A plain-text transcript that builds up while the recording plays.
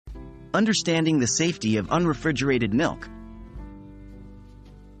Understanding the safety of unrefrigerated milk.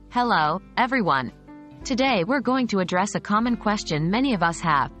 Hello, everyone. Today we're going to address a common question many of us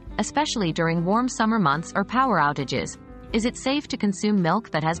have, especially during warm summer months or power outages. Is it safe to consume milk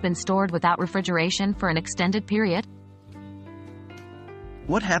that has been stored without refrigeration for an extended period?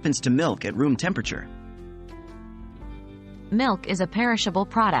 What happens to milk at room temperature? Milk is a perishable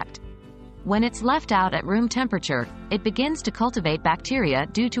product. When it's left out at room temperature, it begins to cultivate bacteria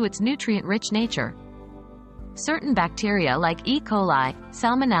due to its nutrient-rich nature. Certain bacteria like E. coli,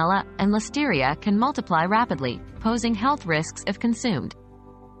 Salmonella, and Listeria can multiply rapidly, posing health risks if consumed.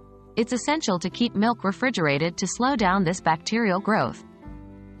 It's essential to keep milk refrigerated to slow down this bacterial growth.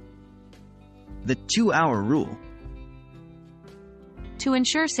 The 2-hour rule. To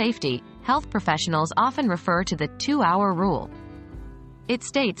ensure safety, health professionals often refer to the 2-hour rule. It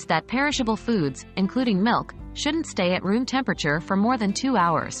states that perishable foods, including milk, shouldn't stay at room temperature for more than 2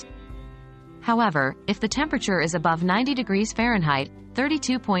 hours. However, if the temperature is above 90 degrees Fahrenheit,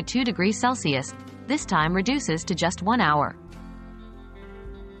 32.2 degrees Celsius, this time reduces to just 1 hour.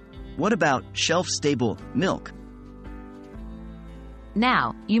 What about shelf-stable milk?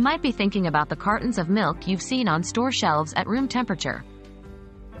 Now, you might be thinking about the cartons of milk you've seen on store shelves at room temperature.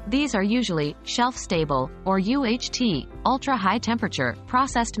 These are usually shelf-stable, or UHT, ultra-high temperature,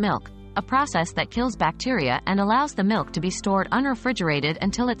 processed milk, a process that kills bacteria and allows the milk to be stored unrefrigerated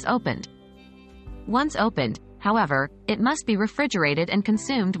until it's opened. Once opened, however, it must be refrigerated and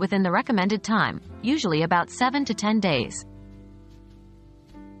consumed within the recommended time, usually about 7 to 10 days.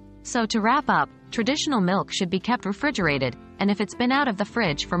 So to wrap up, traditional milk should be kept refrigerated, and if it's been out of the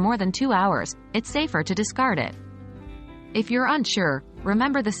fridge for more than 2 hours, it's safer to discard it. If you're unsure,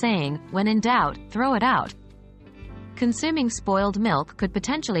 remember the saying, when in doubt, throw it out. Consuming spoiled milk could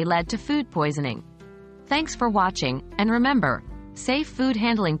potentially lead to food poisoning. Thanks for watching, and remember, safe food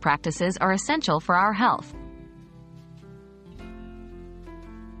handling practices are essential for our health.